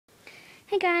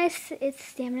Hey guys, it's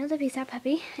Stamina the Peace Out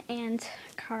Puppy and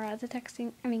Kara the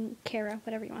Kara,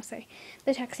 whatever you want to say,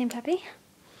 the texting puppy.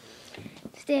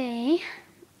 Today,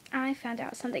 I found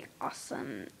out something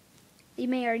awesome. You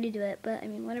may already do it, but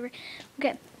whatever.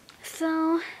 Okay,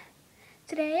 so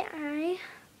today I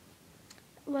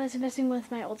was messing with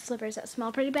my old slippers that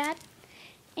smell pretty bad.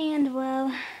 And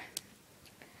well,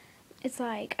 it's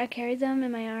like I carried them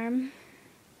in my arm.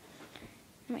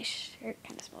 My shirt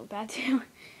kind of smells bad too.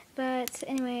 But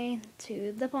anyway,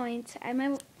 to the point, I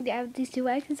have these two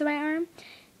webkinz in my arm,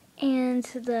 and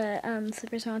the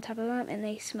slippers are on top of them, and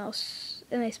they smell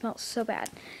so bad.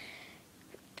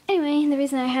 Anyway, the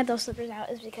reason I had those slippers out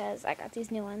is because I got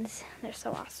these new ones. They're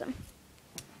so awesome.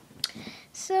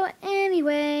 So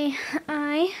anyway,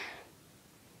 I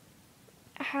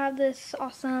have this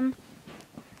awesome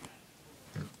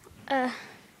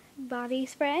body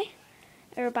spray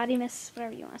or body mist,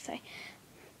 whatever you want to say.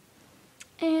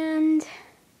 And,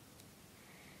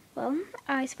 well,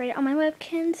 I sprayed it on my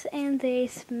webkinz, and the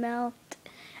smell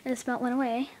went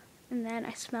away. And then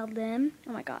I smelled them.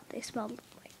 Oh my god, they smelled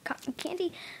like cotton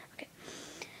candy. Okay.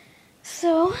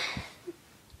 So,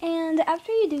 and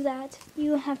after you do that,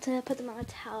 you have to put them on a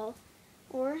towel.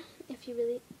 Or, if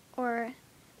you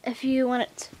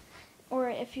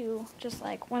just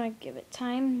like want to give it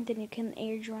time, then you can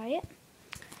air dry it.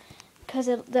 Because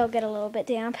they'll get a little bit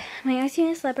damp. My ice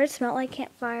unit leopard smelled like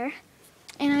campfire.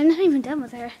 And I'm not even done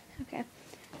with her. Okay,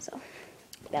 so,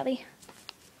 belly.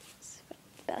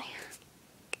 Belly.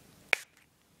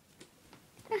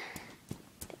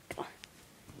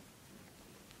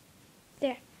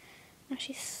 There. Now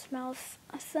she smells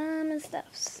awesome and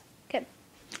stuff. Okay.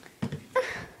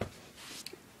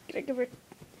 Gotta give her.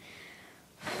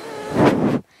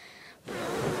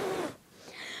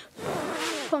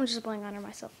 I'm just blowing on her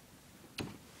myself.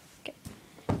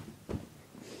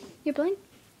 You're blowing?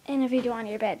 And if you do it on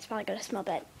your bed, it's probably going to smell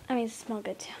bad. Smell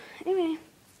good too. Anyway,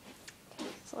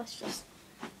 so let's just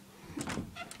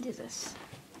do this.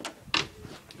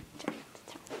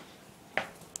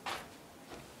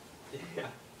 Yeah.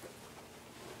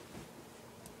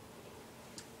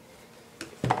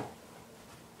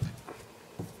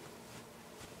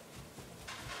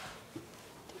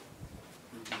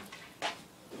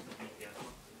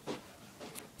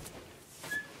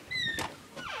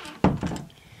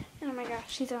 Oh my gosh,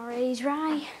 she's already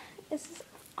dry. This is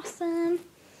awesome.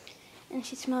 And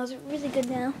she smells really good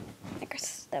now. Like her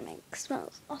stomach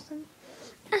smells awesome.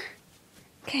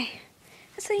 Okay.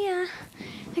 So yeah,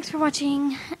 thanks for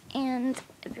watching. And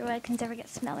if your webkinz ever get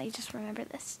smelly, just remember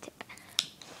this tip.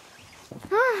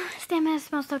 Stamina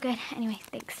smells so good. Anyway,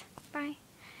 thanks. Bye.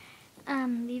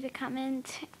 Leave a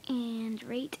comment and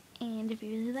rate. And if you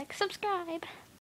really like, subscribe.